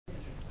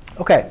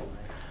OK.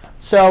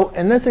 So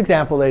in this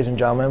example, ladies and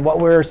gentlemen, what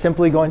we're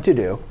simply going to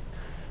do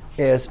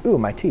is, ooh,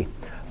 my tea.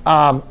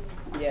 Yeah,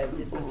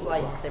 it's a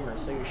slight simmer,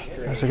 so you're straight.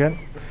 That's okay.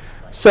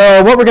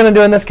 So what we're going to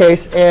do in this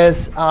case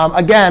is,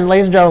 again,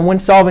 ladies and gentlemen, when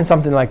solving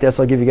something like this,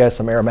 I'll give you guys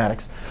some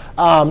aromatics.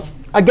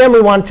 Again,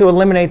 we want to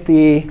eliminate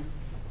the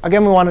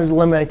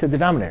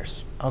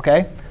denominators.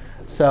 OK?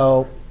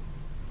 So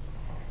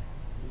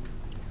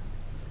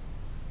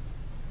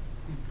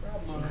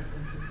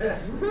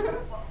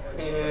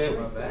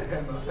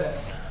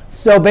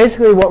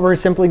basically, what we're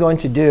simply going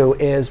to do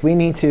is we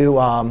need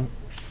to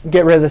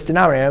get rid of this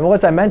denominator. And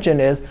what I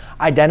mentioned is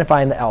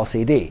identifying the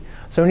LCD.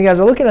 So when you guys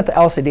are looking at the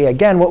LCD,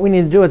 again, what we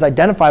need to do is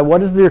identify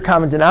what is your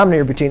common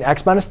denominator between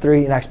x minus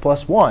 3 and x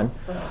plus 1,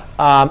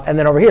 and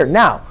then over here.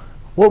 Now,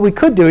 what we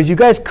could do is you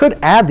guys could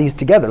add these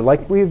together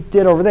like we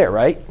did over there,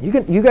 right? You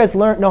guys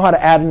know how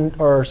to add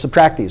or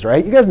subtract these,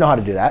 right? You guys know how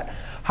to do that.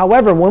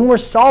 However, when we're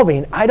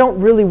solving, I don't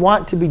really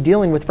want to be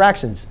dealing with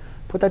fractions.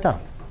 Put that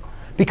down.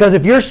 Because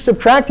if you're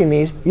subtracting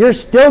these, you're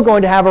still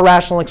going to have a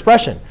rational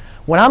expression.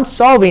 When I'm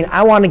solving,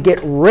 I want to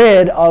get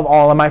rid of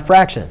all of my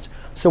fractions.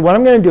 So what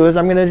I'm going to do is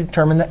I'm going to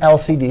determine the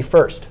LCD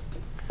first.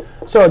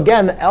 So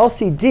again, the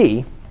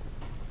LCD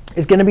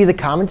is going to be the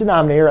common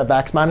denominator of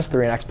x minus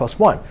 3 and x plus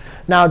 1.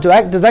 Now,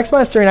 does x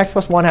minus 3 and x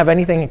plus 1 have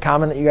anything in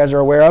common that you guys are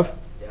aware of?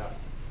 Yeah.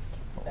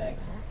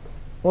 X.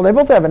 Well, they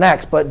both have an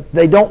x, but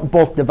they don't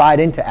both divide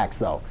into x,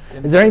 though.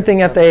 Is there anything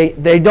that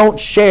they don't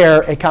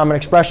share a common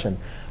expression?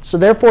 So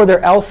therefore,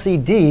 their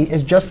LCD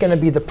is just going to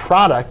be the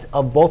product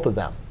of both of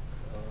them.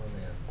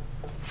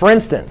 For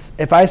instance,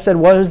 if I said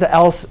what is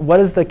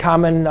the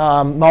common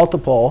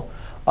multiple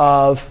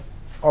of,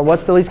 or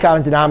what's the least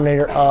common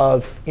denominator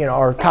of,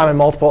 or common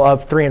multiple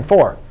of 3 and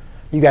 4,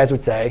 you guys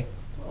would say,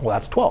 well,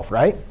 that's 12,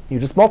 right? You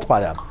just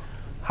multiply them.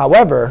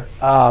 However,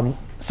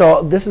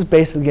 so this is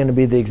basically going to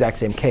be the exact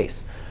same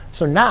case.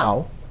 So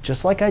now,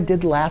 just like I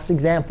did last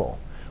example,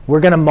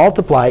 we're going to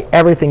multiply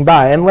everything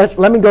by. And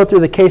let me go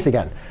through the case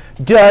again.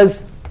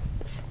 So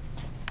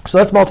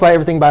let's multiply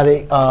everything by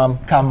the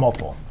common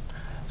multiple.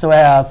 So I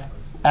have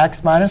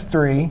x minus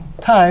 3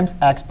 times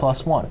x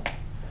plus 1.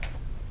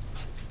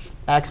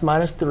 X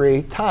minus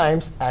 3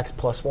 times x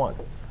plus 1.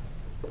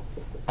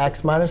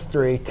 X minus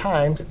 3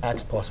 times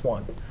x plus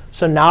 1.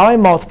 So now I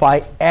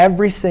multiply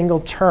every single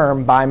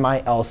term by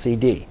my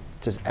LCD.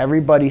 Does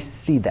everybody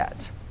see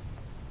that?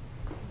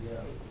 Yeah.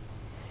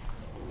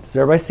 Does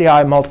everybody see how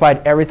I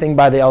multiplied everything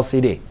by the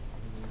LCD?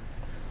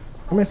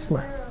 Let me see.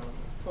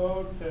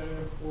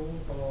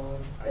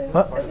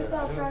 Okay, If it's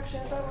not a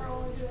fraction, I thought we were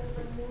only doing it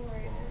for the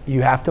numerator.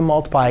 You have to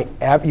multiply.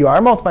 You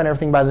are multiplying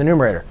everything by the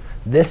numerator.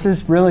 This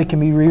is really can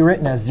be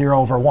rewritten as 0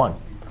 over 1.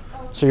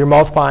 So you're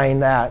multiplying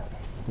that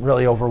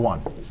really over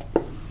 1.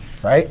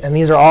 Right? And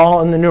these are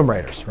all in the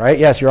numerators. Right?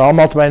 Yes, you're all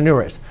multiplying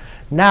numerators.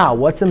 Now,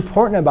 what's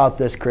important about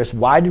this, Chris?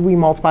 Why did we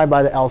multiply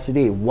by the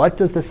LCD? What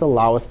does this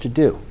allow us to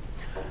do?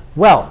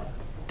 Well,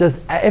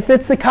 if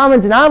it's the common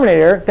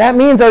denominator, that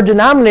means our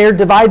denominator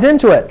divides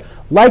into it.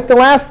 Like the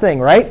last thing,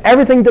 right?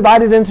 Everything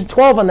divided into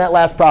 12 on that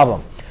last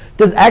problem.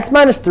 Does x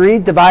minus 3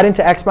 divide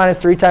into x minus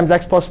 3 times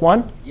x plus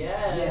 1?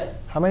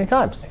 Yes. How many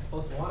times? X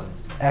plus 1.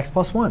 X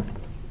plus 1.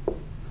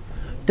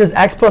 Does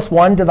x plus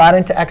 1 divide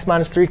into x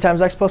minus 3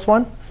 times x plus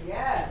 1?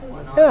 Yeah.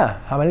 Why not? Yeah.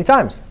 How many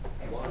times?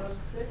 X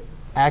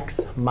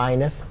X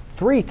minus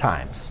 3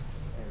 times.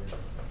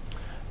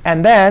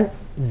 And then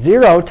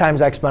 0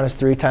 times x minus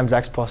 3 times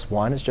x plus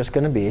 1 is just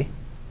going to be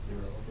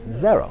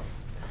 0.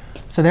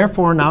 So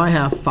therefore, now I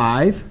have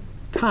 5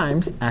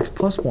 times x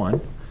plus 1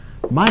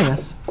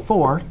 minus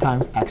 4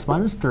 times x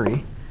minus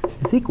 3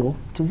 is equal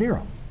to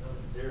 0.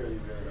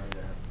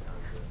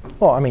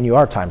 Well, I mean, you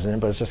are timesing it,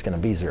 but it's just going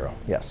to be 0.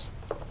 Yes.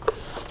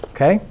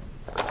 OK?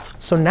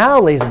 So now,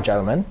 ladies and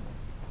gentlemen,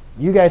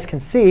 you guys can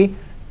see,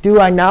 do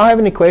I now have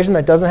an equation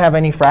that doesn't have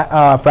any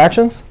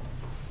fractions?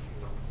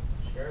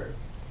 Sure.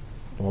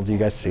 Well, do you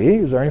guys see?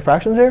 Is there any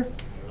fractions here?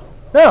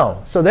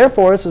 No. So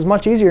therefore, this is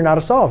much easier now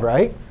to solve,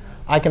 right?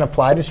 I can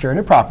apply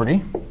distributive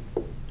property.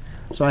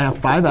 So I have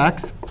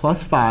 5x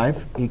plus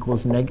 5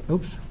 equals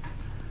minus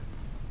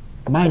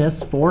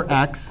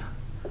 4x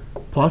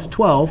plus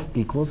 12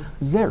 equals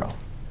 0.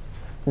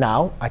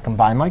 Now I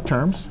combine my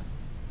terms.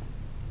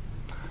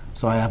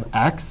 So I have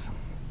x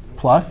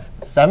plus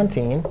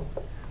 17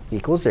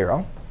 equals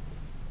 0.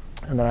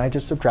 And then I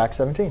just subtract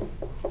 17.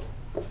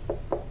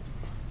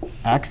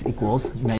 X equals negative